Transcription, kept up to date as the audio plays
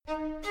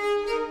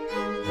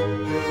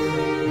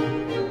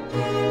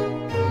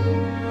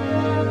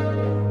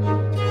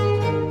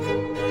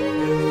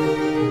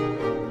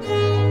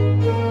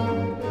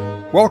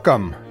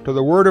Welcome to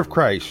the Word of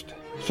Christ.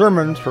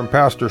 Sermons from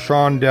Pastor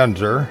Sean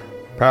Denzer,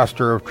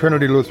 pastor of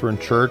Trinity Lutheran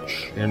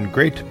Church in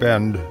Great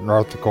Bend,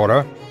 North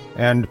Dakota,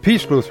 and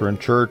Peace Lutheran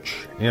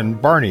Church in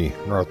Barney,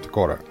 North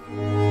Dakota.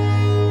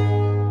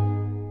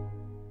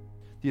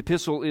 The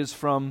epistle is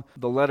from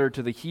the letter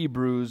to the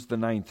Hebrews, the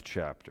 9th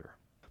chapter.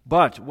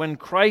 But when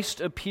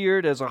Christ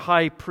appeared as a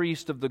high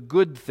priest of the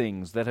good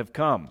things that have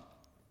come,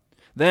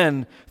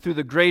 then through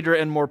the greater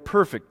and more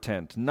perfect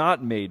tent,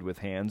 not made with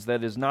hands,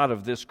 that is not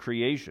of this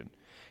creation,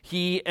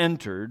 he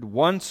entered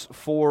once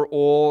for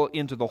all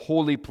into the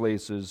holy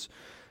places,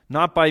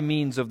 not by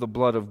means of the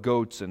blood of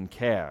goats and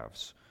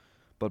calves,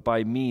 but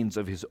by means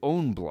of his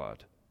own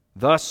blood,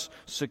 thus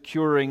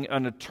securing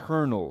an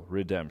eternal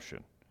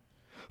redemption.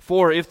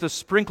 For if the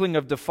sprinkling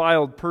of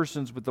defiled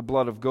persons with the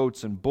blood of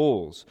goats and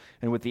bulls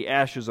and with the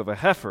ashes of a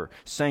heifer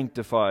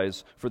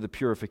sanctifies for the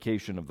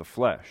purification of the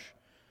flesh,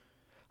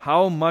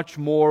 how much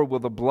more will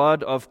the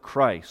blood of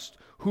Christ,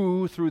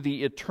 who through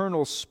the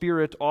eternal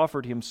Spirit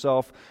offered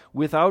himself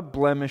without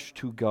blemish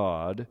to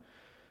God,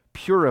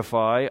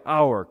 purify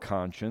our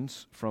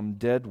conscience from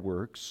dead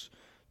works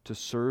to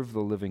serve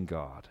the living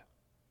God?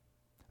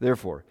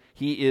 Therefore,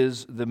 he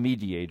is the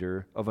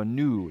mediator of a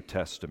new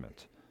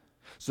testament,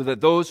 so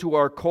that those who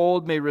are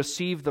called may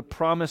receive the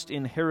promised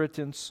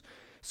inheritance,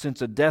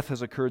 since a death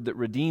has occurred that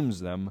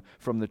redeems them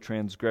from the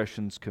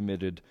transgressions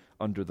committed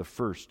under the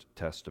first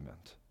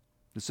testament.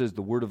 This is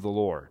the word of the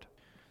Lord.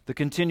 The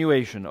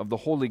continuation of the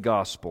Holy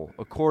Gospel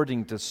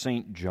according to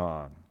St.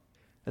 John.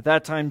 At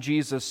that time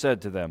Jesus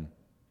said to them,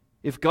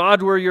 "If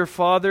God were your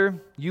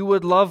Father, you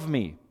would love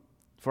me,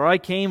 for I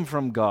came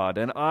from God,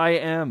 and I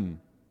am.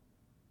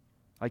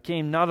 I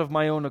came not of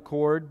my own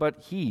accord, but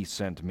He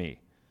sent me.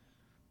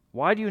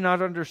 Why do you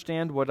not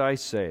understand what I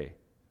say?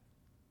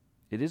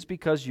 It is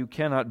because you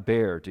cannot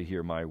bear to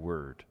hear my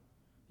word.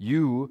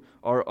 You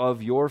are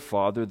of your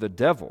father the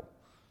devil,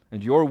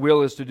 and your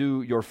will is to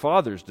do your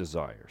father's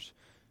desires.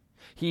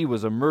 He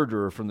was a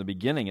murderer from the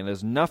beginning and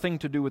has nothing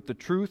to do with the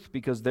truth,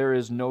 because there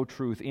is no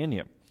truth in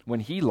him.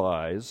 When he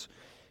lies,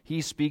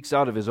 he speaks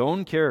out of his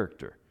own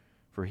character,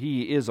 for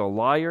he is a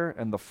liar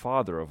and the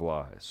father of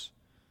lies.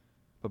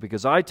 But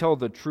because I tell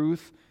the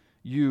truth,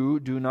 you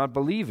do not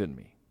believe in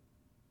me.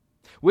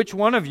 Which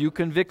one of you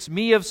convicts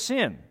me of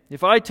sin?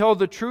 If I tell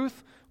the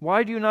truth,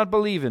 why do you not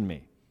believe in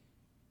me?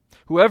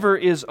 Whoever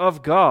is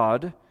of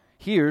God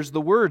hears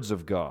the words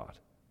of God.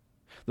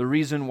 The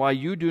reason why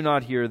you do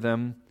not hear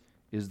them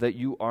is that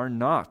you are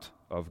not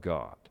of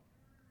God."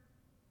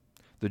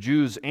 The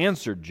Jews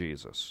answered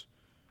Jesus,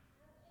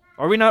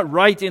 "Are we not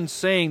right in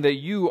saying that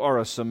you are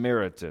a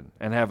Samaritan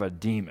and have a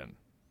demon?"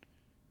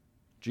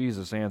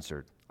 Jesus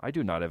answered, "I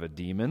do not have a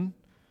demon,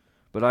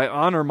 but I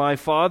honor my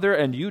Father,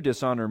 and you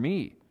dishonor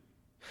me.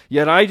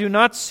 Yet I do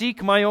not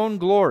seek my own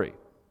glory.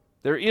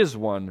 There is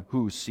one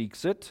who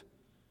seeks it,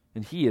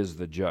 and he is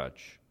the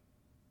judge.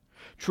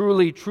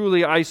 Truly,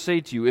 truly, I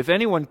say to you, if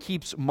anyone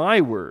keeps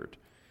my word,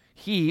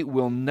 he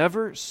will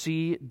never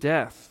see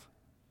death."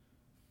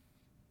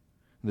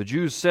 The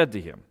Jews said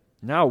to him,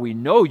 "Now we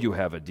know you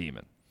have a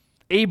demon.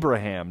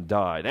 Abraham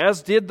died,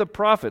 as did the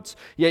prophets,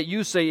 yet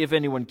you say, if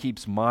anyone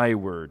keeps my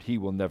word, he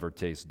will never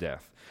taste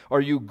death.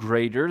 Are you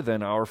greater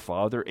than our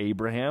father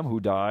Abraham, who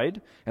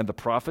died, and the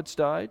prophets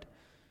died?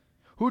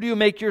 Who do you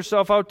make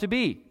yourself out to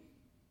be?"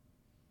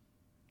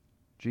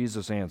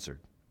 Jesus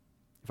answered,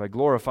 "If I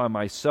glorify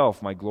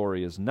myself, my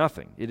glory is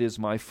nothing. It is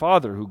my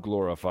Father who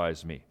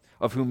glorifies me,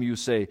 of whom you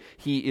say,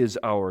 He is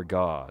our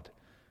God.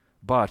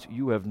 But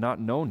you have not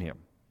known Him.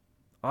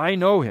 I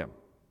know Him.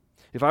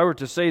 If I were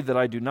to say that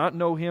I do not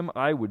know Him,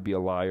 I would be a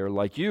liar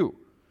like you.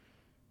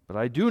 But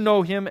I do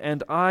know Him,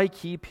 and I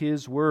keep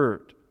His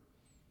word.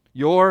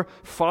 Your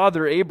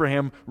father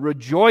Abraham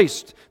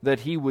rejoiced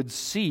that he would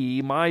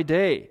see my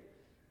day.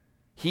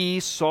 He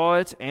saw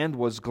it and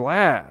was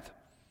glad."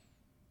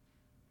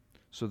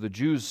 So the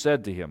Jews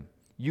said to him,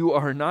 "You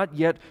are not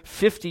yet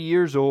 50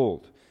 years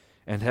old,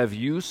 and have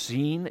you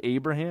seen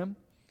Abraham?"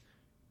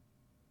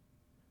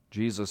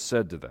 Jesus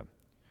said to them,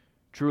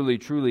 "Truly,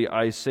 truly,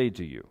 I say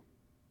to you,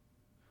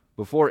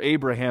 before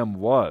Abraham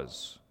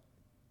was,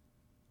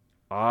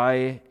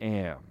 I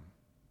am."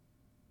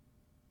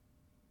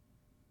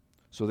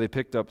 So they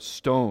picked up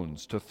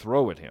stones to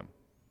throw at him.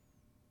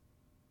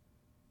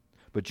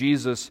 But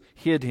Jesus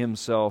hid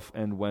himself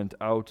and went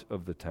out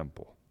of the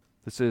temple.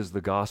 This is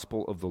the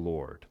gospel of the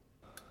Lord.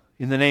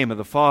 In the name of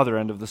the Father,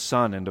 and of the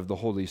Son, and of the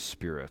Holy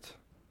Spirit.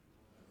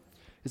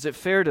 Is it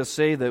fair to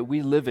say that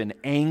we live in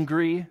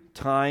angry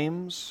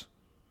times?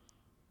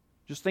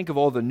 Just think of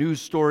all the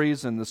news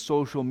stories and the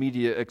social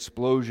media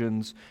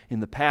explosions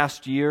in the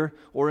past year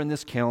or in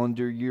this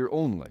calendar year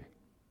only.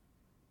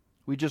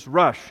 We just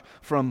rush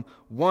from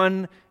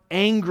one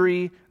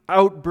angry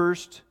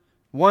outburst,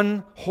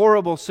 one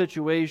horrible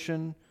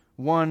situation,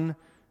 one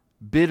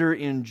bitter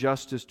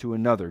injustice to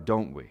another,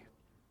 don't we?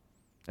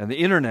 And the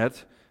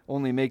internet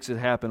only makes it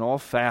happen all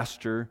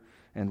faster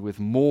and with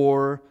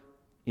more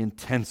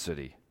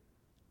intensity.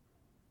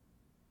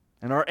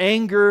 And our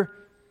anger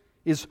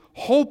is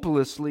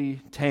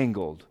hopelessly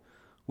tangled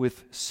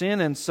with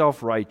sin and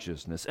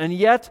self-righteousness. And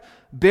yet,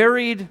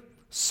 buried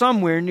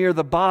somewhere near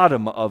the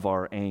bottom of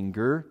our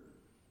anger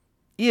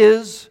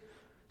is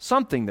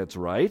something that's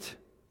right.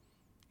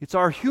 It's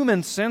our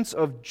human sense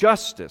of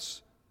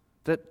justice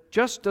that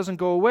just doesn't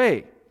go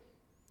away.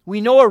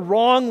 We know a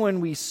wrong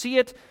when we see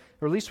it,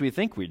 or at least we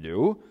think we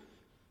do.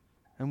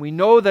 And we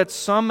know that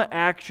some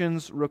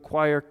actions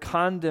require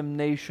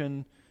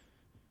condemnation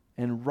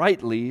and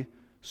rightly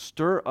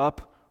stir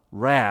up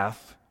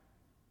wrath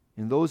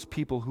in those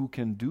people who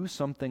can do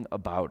something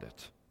about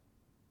it.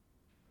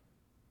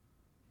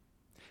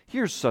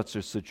 Here's such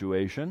a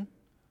situation: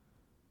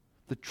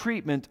 the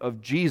treatment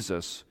of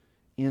Jesus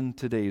in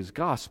today's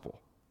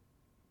gospel.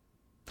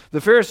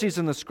 The Pharisees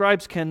and the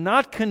scribes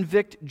cannot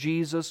convict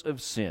Jesus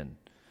of sin,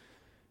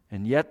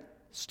 and yet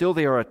still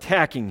they are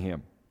attacking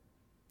him.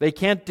 They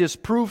can't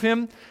disprove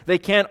him. They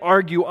can't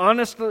argue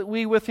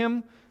honestly with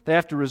him. They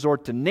have to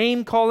resort to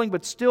name-calling,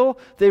 but still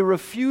they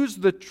refuse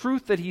the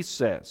truth that he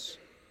says.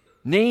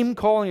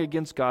 Name-calling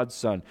against God's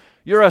Son.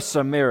 You're a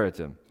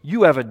Samaritan.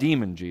 You have a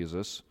demon,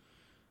 Jesus.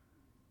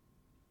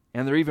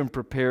 And they're even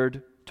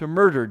prepared to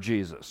murder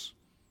Jesus.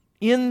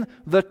 In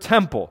the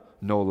temple,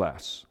 no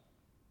less.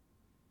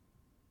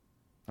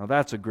 Now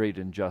that's a great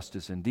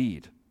injustice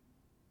indeed.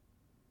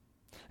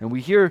 And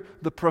we hear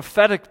the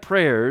prophetic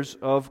prayers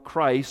of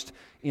Christ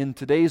in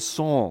today's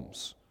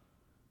Psalms.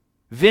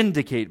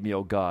 Vindicate me,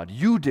 O God.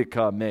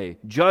 Judica me.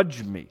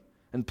 Judge me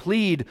and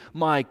plead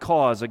my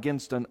cause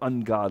against an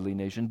ungodly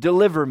nation.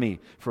 Deliver me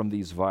from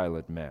these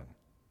violent men.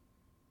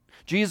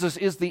 Jesus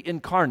is the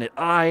incarnate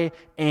I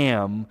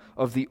am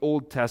of the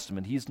Old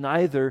Testament. He's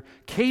neither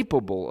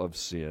capable of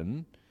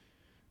sin,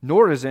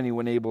 nor is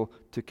anyone able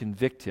to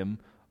convict him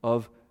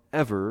of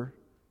ever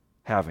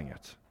having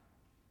it.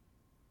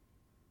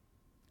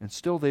 And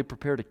still they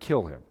prepare to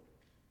kill him,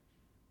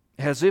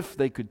 as if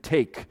they could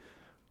take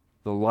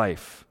the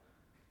life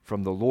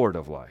from the Lord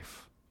of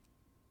life.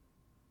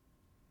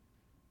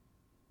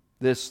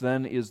 This,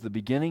 then, is the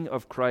beginning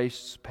of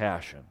Christ's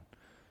passion.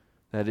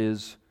 That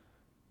is,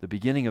 the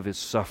beginning of his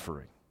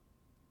suffering.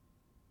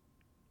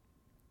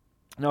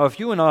 Now, if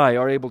you and I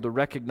are able to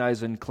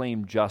recognize and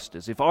claim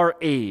justice, if our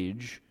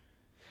age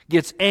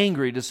gets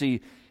angry to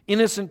see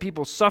innocent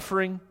people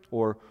suffering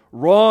or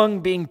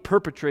wrong being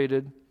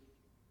perpetrated,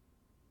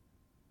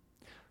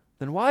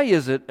 then why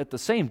is it at the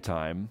same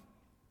time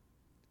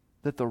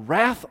that the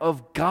wrath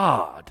of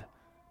God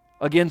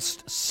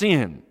against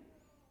sin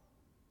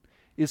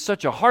is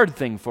such a hard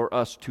thing for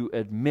us to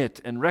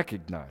admit and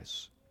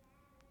recognize?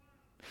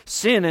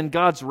 Sin and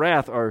God's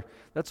wrath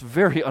that's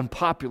very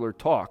unpopular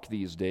talk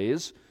these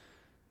days.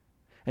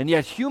 And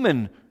yet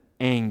human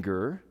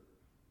anger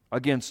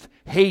against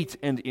hate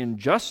and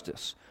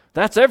injustice,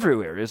 that's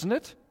everywhere, isn't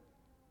it?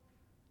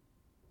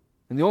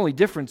 And the only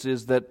difference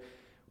is that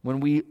when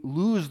we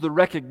lose the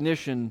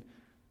recognition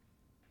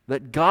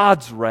that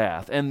God's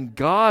wrath and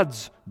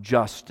God's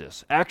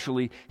justice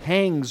actually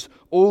hangs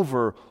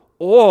over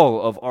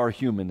all of our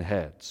human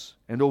heads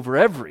and over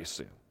every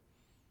sin,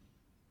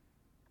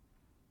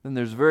 then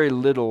there's very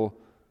little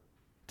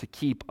to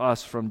keep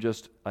us from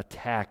just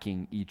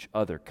attacking each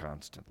other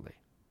constantly.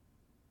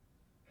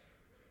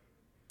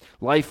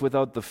 Life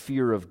without the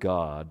fear of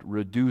God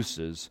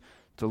reduces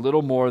to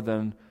little more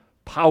than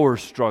power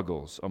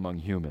struggles among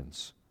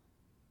humans.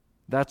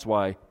 That's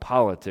why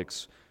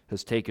politics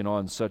has taken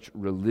on such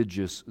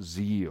religious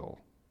zeal.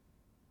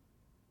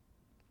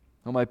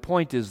 Now, my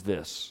point is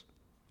this: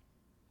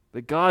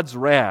 that God's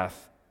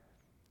wrath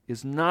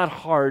is not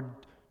hard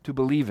to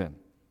believe in.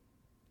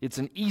 It's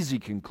an easy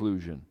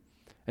conclusion,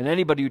 and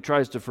anybody who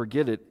tries to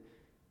forget it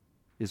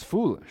is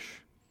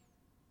foolish.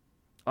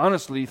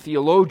 Honestly,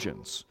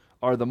 theologians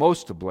are the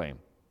most to blame,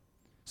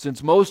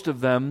 since most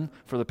of them,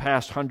 for the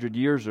past 100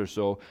 years or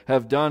so,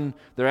 have done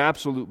their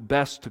absolute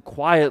best to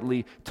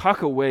quietly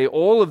tuck away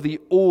all of the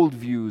old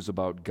views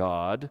about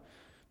God,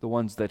 the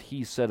ones that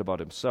he said about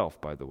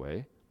himself, by the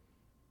way.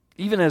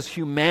 Even as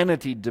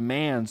humanity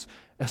demands,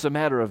 as a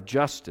matter of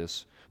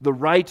justice, the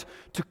right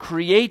to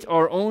create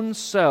our own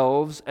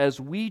selves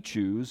as we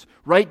choose,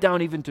 right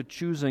down even to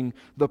choosing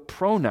the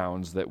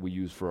pronouns that we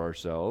use for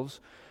ourselves,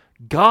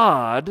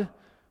 God,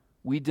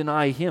 we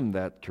deny him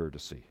that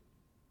courtesy.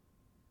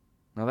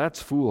 Now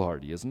that's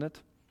foolhardy, isn't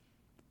it?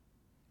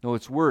 No,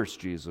 it's worse,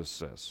 Jesus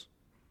says.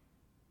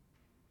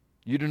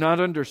 You do not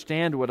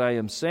understand what I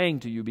am saying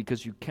to you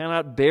because you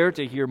cannot bear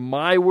to hear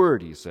my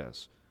word, he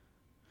says.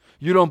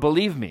 You don't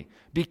believe me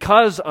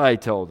because I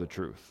tell the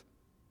truth.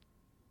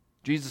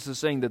 Jesus is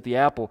saying that the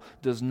apple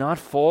does not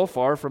fall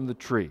far from the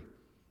tree.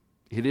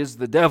 It is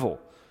the devil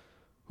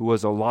who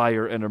was a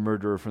liar and a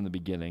murderer from the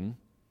beginning.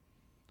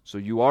 So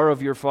you are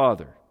of your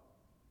father.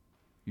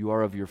 You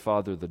are of your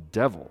father, the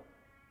devil.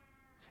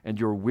 And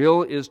your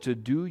will is to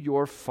do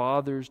your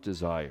father's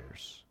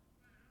desires.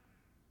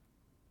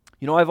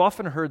 You know, I've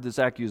often heard this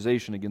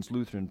accusation against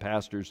Lutheran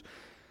pastors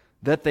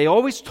that they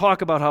always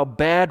talk about how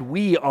bad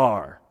we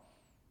are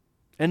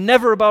and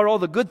never about all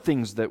the good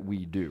things that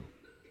we do.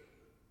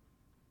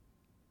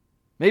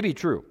 may be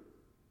true.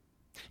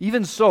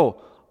 Even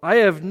so, I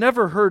have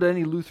never heard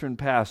any Lutheran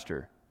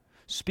pastor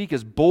speak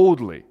as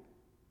boldly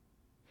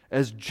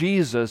as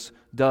Jesus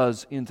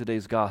does in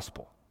today's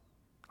gospel.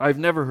 I've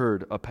never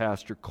heard a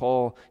pastor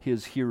call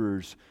his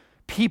hearers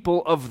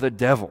people of the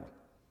devil.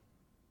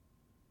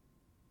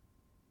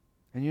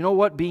 And you know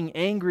what? Being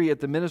angry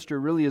at the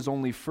minister really is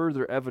only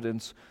further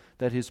evidence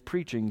that his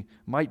preaching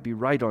might be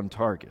right on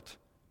target.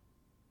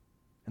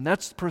 And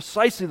that's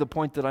precisely the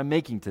point that I'm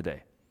making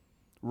today.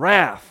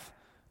 Wrath,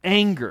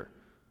 anger,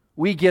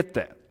 we get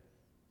that.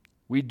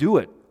 We do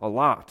it a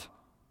lot.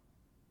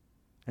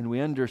 And we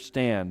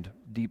understand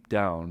deep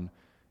down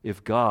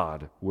if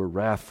God were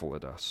wrathful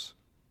at us.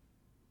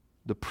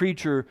 The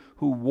preacher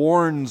who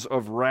warns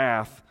of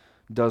wrath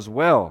does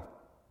well.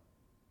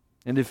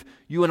 And if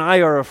you and I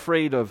are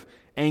afraid of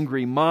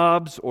angry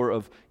mobs or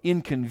of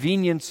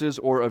inconveniences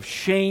or of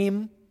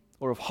shame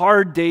or of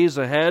hard days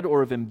ahead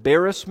or of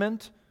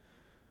embarrassment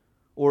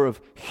or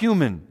of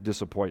human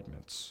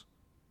disappointments,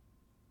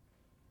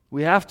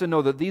 we have to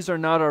know that these are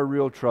not our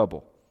real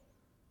trouble.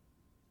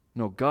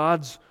 No,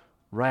 God's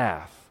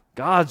wrath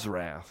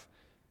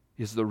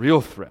is the real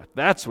threat.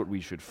 That's what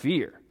we should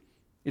fear.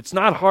 It's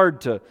not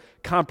hard to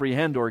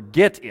comprehend or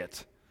get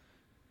it.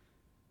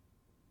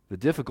 The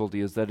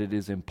difficulty is that it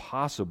is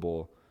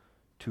impossible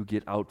to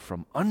get out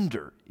from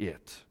under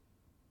it.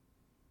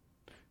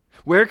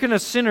 Where can a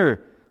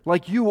sinner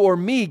like you or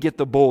me get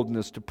the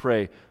boldness to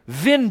pray,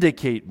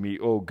 "Vindicate me,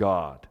 O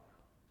God"?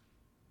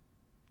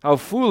 How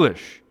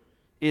foolish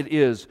it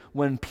is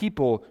when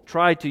people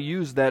try to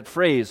use that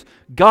phrase,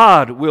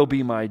 "God will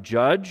be my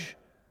judge,"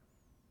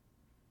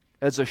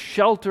 as a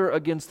shelter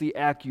against the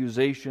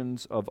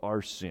accusations of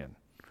our sin.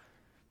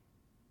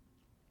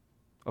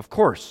 Of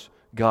course,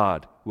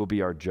 God will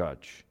be our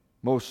judge.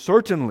 Most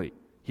certainly,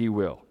 He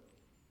will.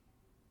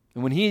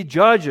 And when He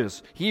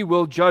judges, He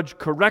will judge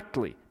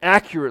correctly,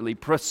 accurately,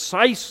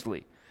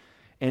 precisely,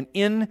 and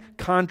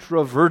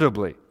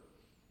incontrovertibly.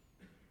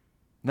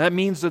 That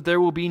means that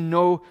there will be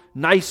no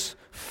nice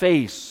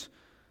face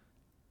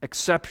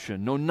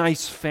exception, no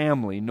nice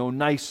family, no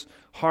nice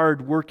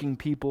hard-working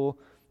people,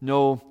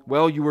 no,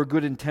 well, you were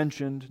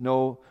good-intentioned,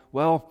 no,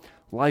 well,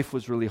 life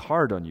was really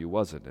hard on you,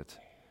 wasn't it?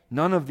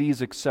 None of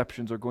these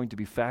exceptions are going to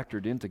be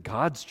factored into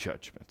God's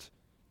judgment.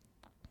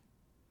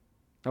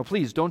 Now,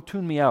 please, don't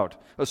tune me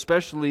out,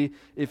 especially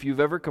if you've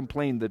ever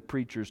complained that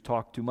preachers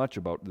talk too much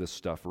about this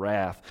stuff,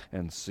 wrath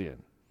and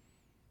sin.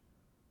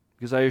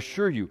 Because I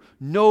assure you,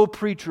 no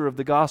preacher of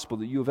the gospel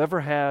that you have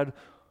ever had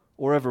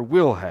or ever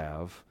will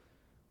have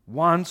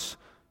wants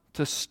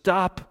to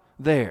stop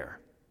there.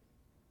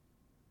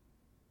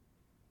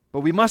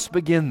 But we must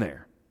begin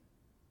there,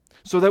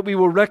 so that we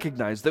will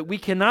recognize that we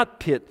cannot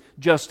pit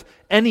just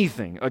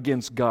anything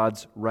against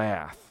God's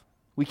wrath.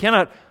 We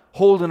cannot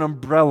hold an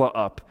umbrella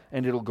up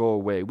and it'll go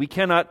away. We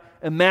cannot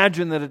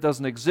imagine that it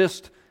doesn't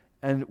exist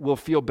and we'll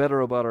feel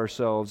better about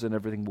ourselves and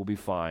everything will be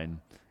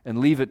fine and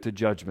leave it to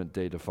Judgment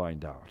Day to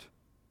find out.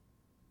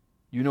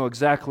 You know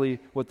exactly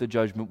what the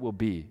judgment will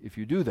be if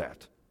you do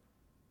that.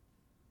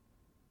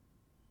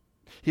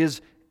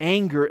 His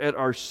anger at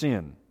our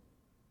sin,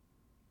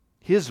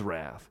 His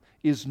wrath,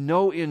 is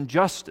no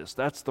injustice.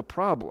 That's the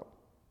problem.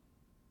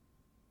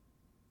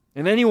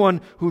 And anyone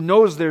who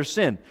knows their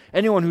sin,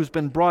 anyone who's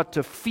been brought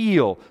to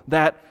feel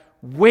that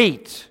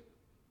weight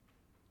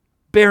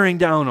bearing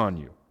down on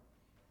you,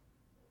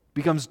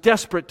 becomes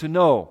desperate to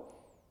know,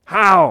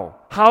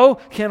 how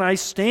can I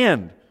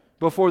stand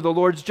before the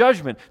Lord's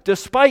judgment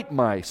despite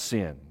my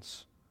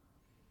sins?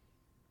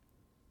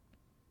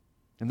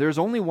 And there's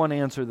only one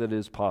answer that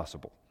is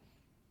possible.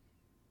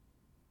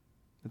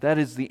 That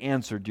is the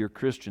answer, dear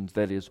Christians,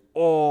 that is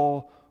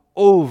all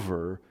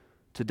over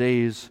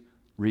today's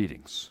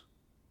readings.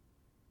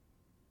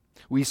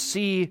 We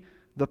see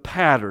the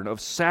pattern of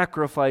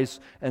sacrifice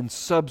and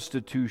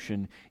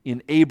substitution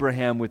in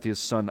Abraham with his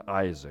son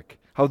Isaac.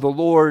 How the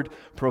Lord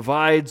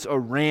provides a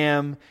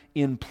ram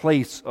in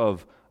place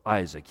of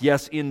Isaac.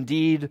 Yes,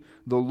 indeed,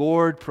 the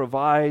Lord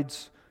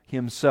provides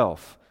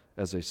Himself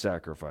as a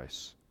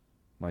sacrifice,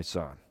 my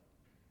son.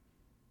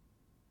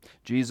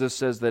 Jesus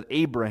says that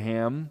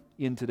Abraham,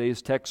 in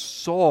today's text,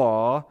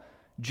 saw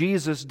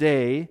Jesus'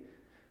 day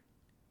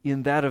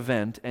in that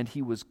event, and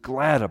he was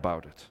glad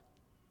about it.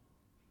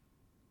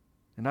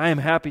 And I am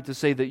happy to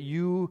say that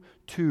you,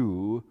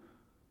 too,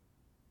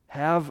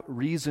 have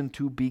reason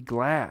to be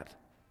glad.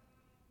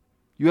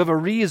 You have a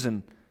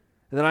reason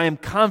that I am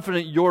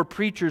confident your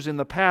preachers in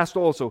the past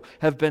also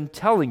have been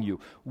telling you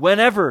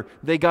whenever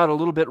they got a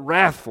little bit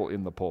wrathful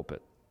in the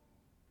pulpit.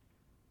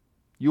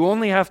 You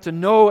only have to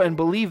know and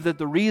believe that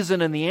the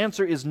reason and the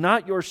answer is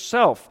not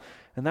yourself,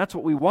 and that's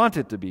what we want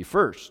it to be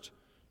first.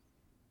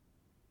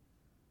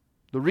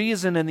 The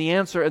reason and the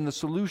answer and the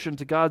solution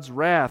to God's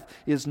wrath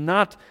is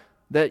not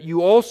that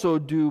you also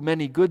do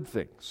many good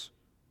things.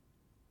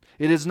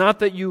 It is not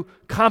that you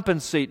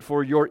compensate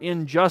for your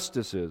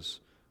injustices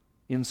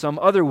in some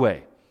other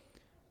way,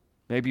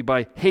 maybe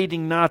by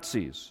hating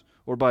Nazis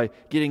or by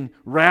getting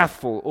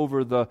wrathful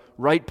over the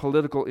right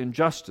political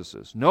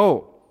injustices.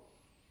 No.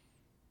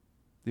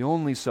 The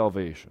only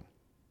salvation,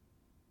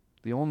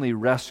 the only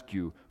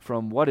rescue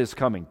from what is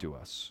coming to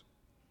us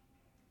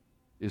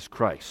is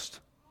Christ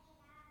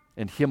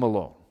and Him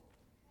alone.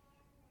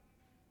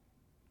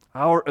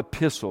 Our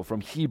epistle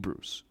from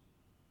Hebrews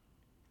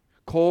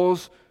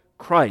calls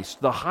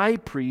Christ the high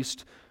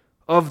priest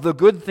of the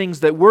good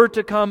things that were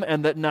to come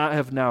and that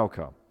have now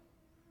come.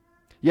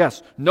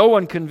 Yes, no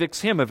one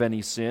convicts Him of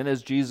any sin,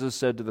 as Jesus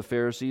said to the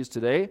Pharisees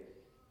today.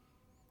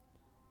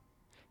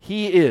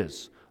 He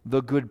is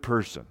the good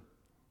person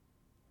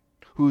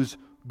whose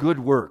good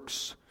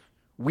works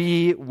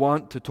we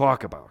want to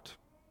talk about.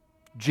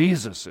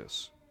 Jesus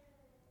is.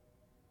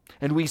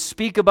 And we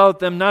speak about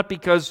them not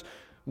because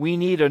we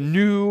need a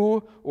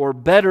new or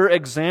better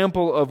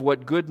example of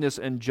what goodness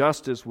and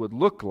justice would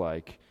look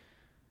like.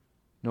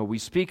 No, we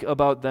speak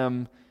about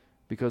them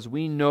because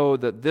we know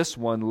that this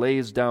one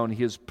lays down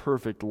His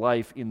perfect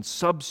life in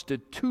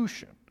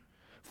substitution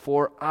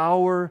for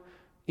our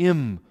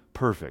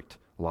imperfect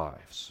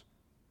lives.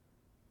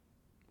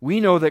 We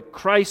know that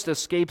Christ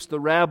escapes the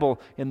rabble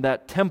in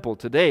that temple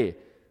today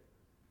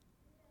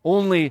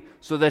only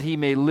so that He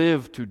may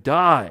live to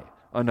die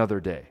another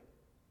day,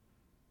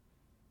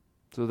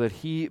 so that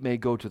He may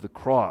go to the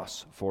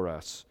cross for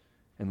us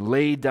and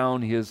lay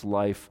down His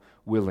life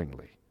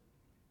willingly.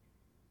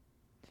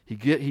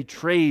 He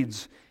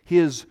trades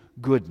His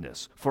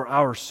goodness for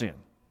our sin.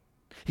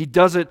 He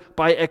does it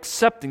by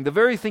accepting the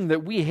very thing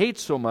that we hate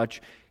so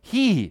much.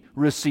 He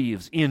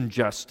receives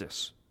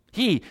injustice.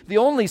 He, the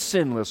only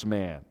sinless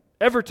man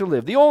ever to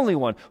live, the only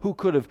one who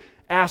could have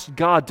asked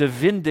God to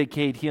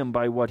vindicate Him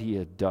by what He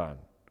had done.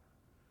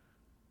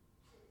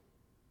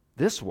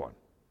 This one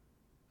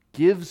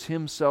gives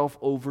Himself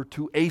over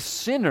to a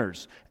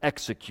sinner's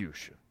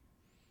execution.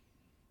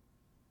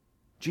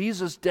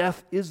 Jesus'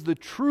 death is the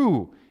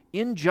true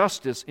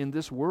injustice in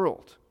this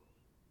world.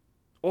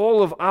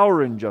 All of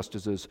our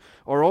injustices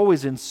are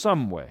always in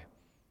some way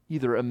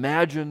either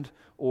imagined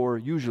or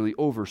usually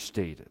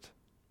overstated.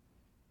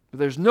 But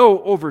there's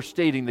no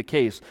overstating the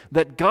case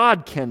that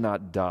God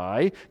cannot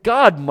die,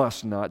 God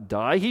must not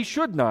die, He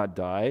should not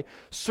die.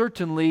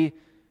 Certainly,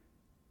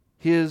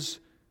 His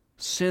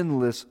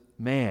sinless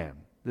man,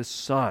 this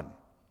Son,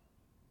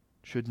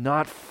 should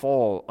not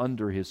fall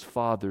under His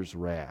Father's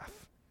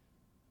wrath.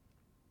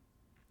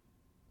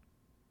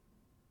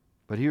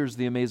 But here's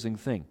the amazing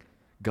thing.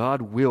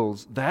 God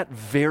wills that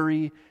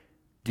very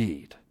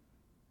deed,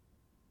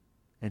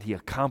 and He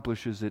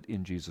accomplishes it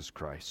in Jesus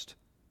Christ.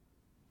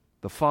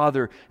 The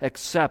Father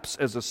accepts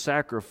as a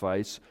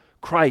sacrifice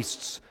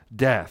Christ's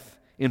death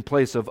in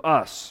place of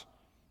us,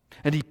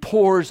 and He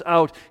pours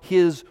out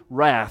His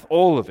wrath,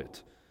 all of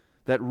it,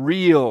 that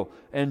real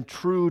and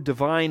true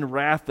divine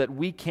wrath that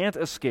we can't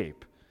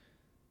escape.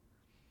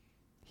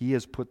 He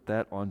has put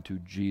that onto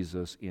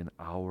Jesus in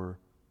our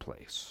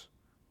place.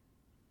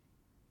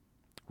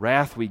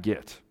 Wrath we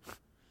get,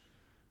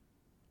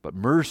 but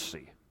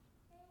mercy,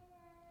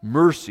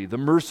 the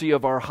mercy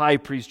of our high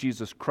priest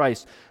Jesus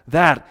Christ,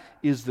 that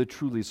is the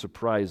truly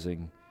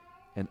surprising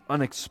and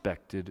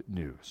unexpected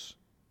news.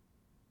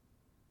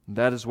 And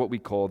that is what we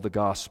call the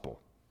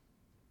gospel.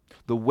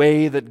 The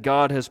way that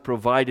God has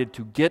provided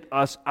to get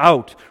us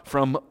out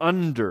from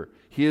under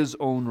His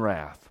own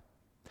wrath.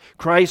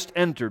 Christ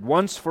entered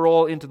once for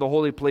all into the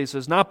holy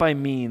places, not by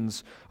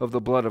means of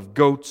the blood of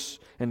goats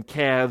and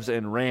calves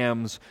and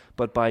rams,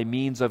 but by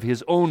means of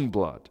His own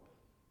blood.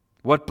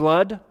 What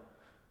blood?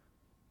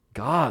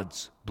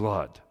 God's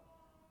blood,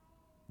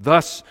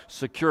 thus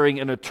securing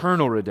an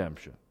eternal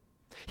redemption.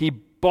 He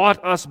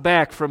bought us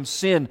back from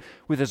sin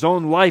with His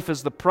own life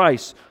as the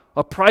price,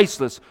 a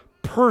priceless,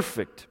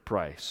 perfect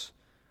price,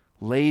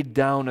 laid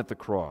down at the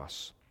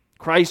cross.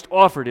 Christ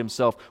offered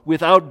Himself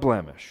without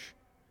blemish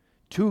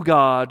to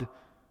God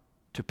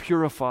to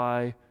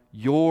purify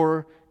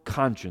your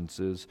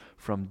consciences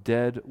from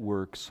dead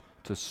works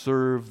to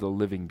serve the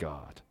living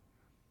God.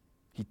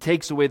 He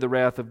takes away the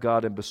wrath of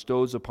God and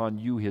bestows upon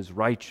you His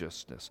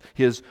righteousness,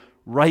 His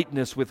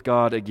rightness with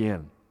God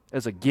again,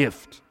 as a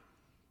gift.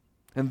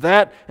 And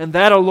that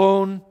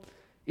alone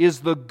is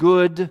the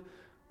good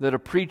that a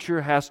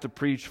preacher has to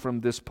preach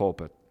from this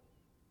pulpit.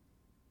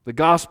 The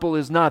gospel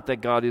is not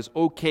that God is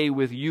okay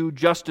with you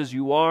just as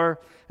you are,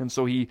 and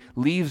so He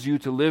leaves you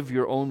to live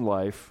your own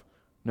life.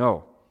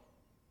 No.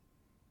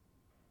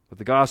 But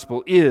the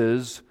gospel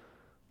is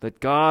that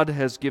God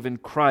has given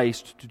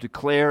Christ to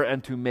declare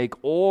and to make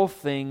all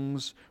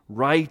things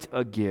right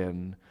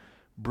again,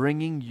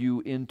 bringing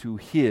you into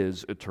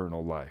His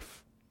eternal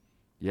life.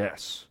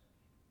 Yes.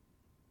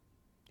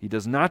 He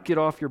does not get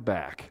off your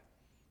back.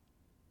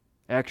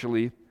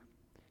 Actually,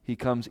 He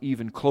comes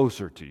even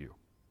closer to you,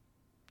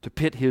 to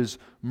pit His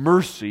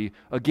mercy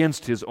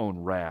against His own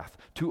wrath,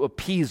 to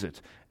appease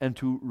it and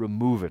to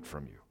remove it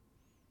from you.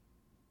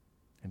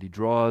 And He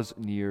draws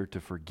near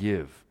to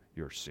forgive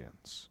your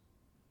sins.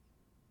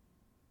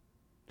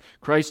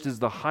 Christ is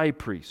the high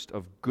priest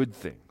of good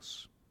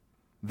things,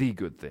 the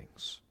good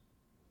things.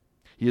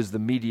 He is the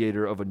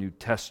mediator of a new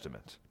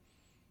testament.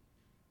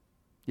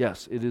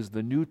 Yes, it is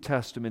the New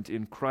Testament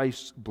in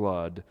Christ's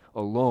blood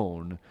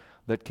alone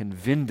that can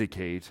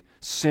vindicate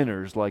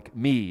sinners like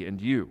me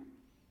and you.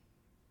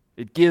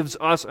 It gives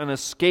us an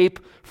escape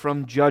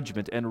from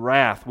judgment and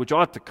wrath, which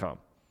ought to come.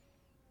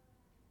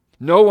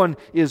 No one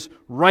is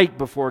right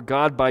before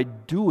God by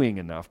doing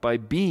enough, by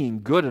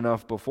being good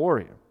enough before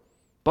Him.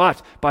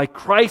 But by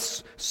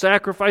Christ's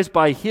sacrifice,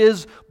 by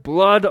His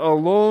blood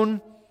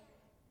alone,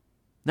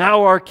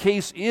 now our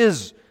case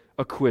is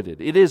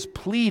acquitted. It is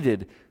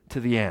pleaded to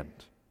the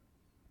end.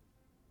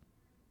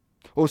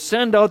 O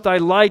send out thy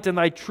light and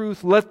thy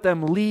truth, let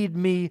them lead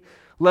me,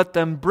 let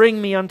them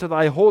bring me unto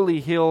thy holy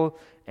hill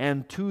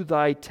and to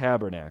thy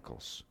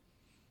tabernacles.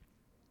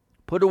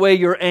 Put away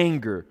your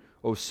anger,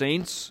 O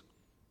saints,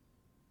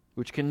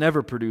 which can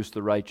never produce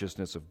the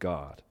righteousness of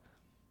God.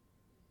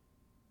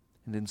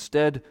 And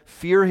instead,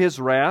 fear His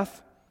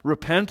wrath,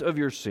 repent of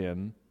your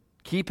sin,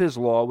 keep His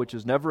law, which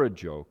is never a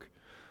joke,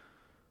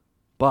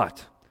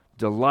 but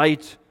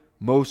delight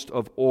most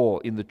of all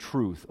in the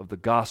truth of the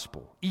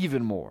gospel,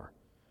 even more.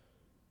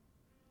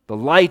 The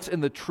light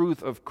and the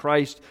truth of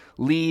Christ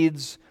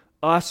leads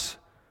us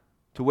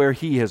to where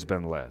He has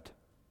been led,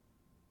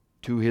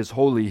 to His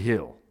holy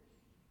hill,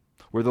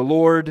 where the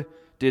Lord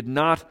did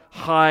not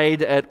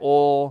hide at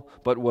all,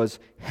 but was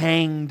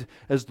hanged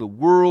as the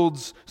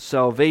world's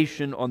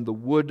salvation on the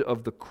wood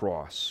of the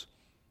cross.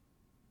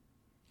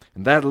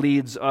 And that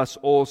leads us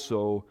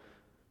also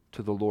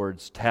to the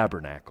Lord's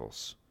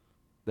tabernacles,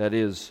 that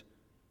is,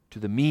 to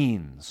the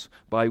means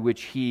by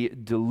which He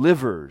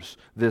delivers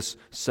this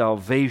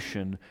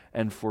salvation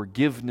and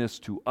forgiveness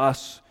to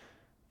us,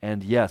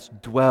 and yes,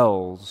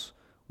 dwells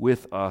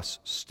with us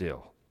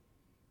still.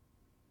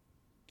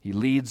 He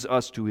leads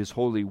us to His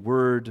holy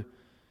word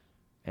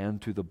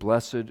and to the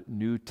blessed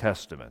New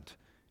Testament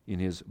in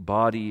His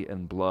body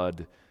and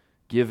blood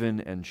given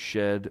and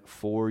shed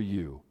for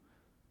you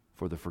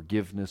for the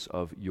forgiveness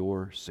of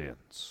your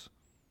sins.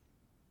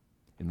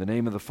 In the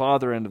name of the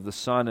Father, and of the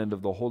Son, and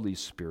of the Holy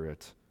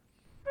Spirit.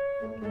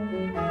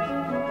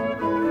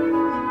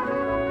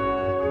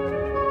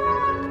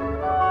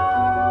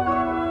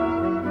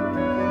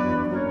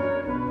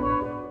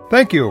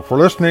 Thank you for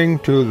listening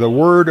to the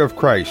Word of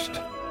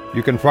Christ.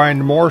 You can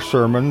find more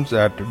sermons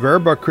at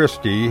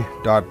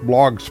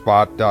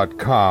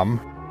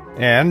verbachristi.blogspot.com,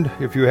 and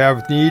if you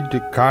have need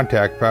to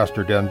contact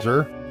Pastor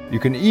Denzer, you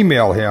can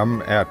email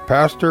him at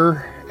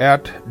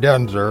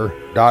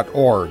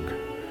pastor@denzer.org.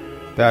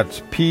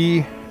 That's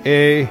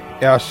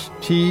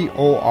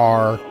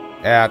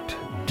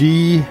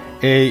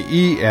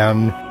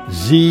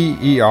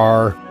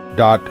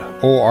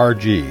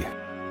pastor@denzer.org.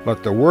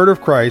 Let the word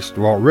of Christ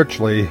dwell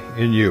richly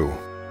in you.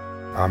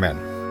 Amen.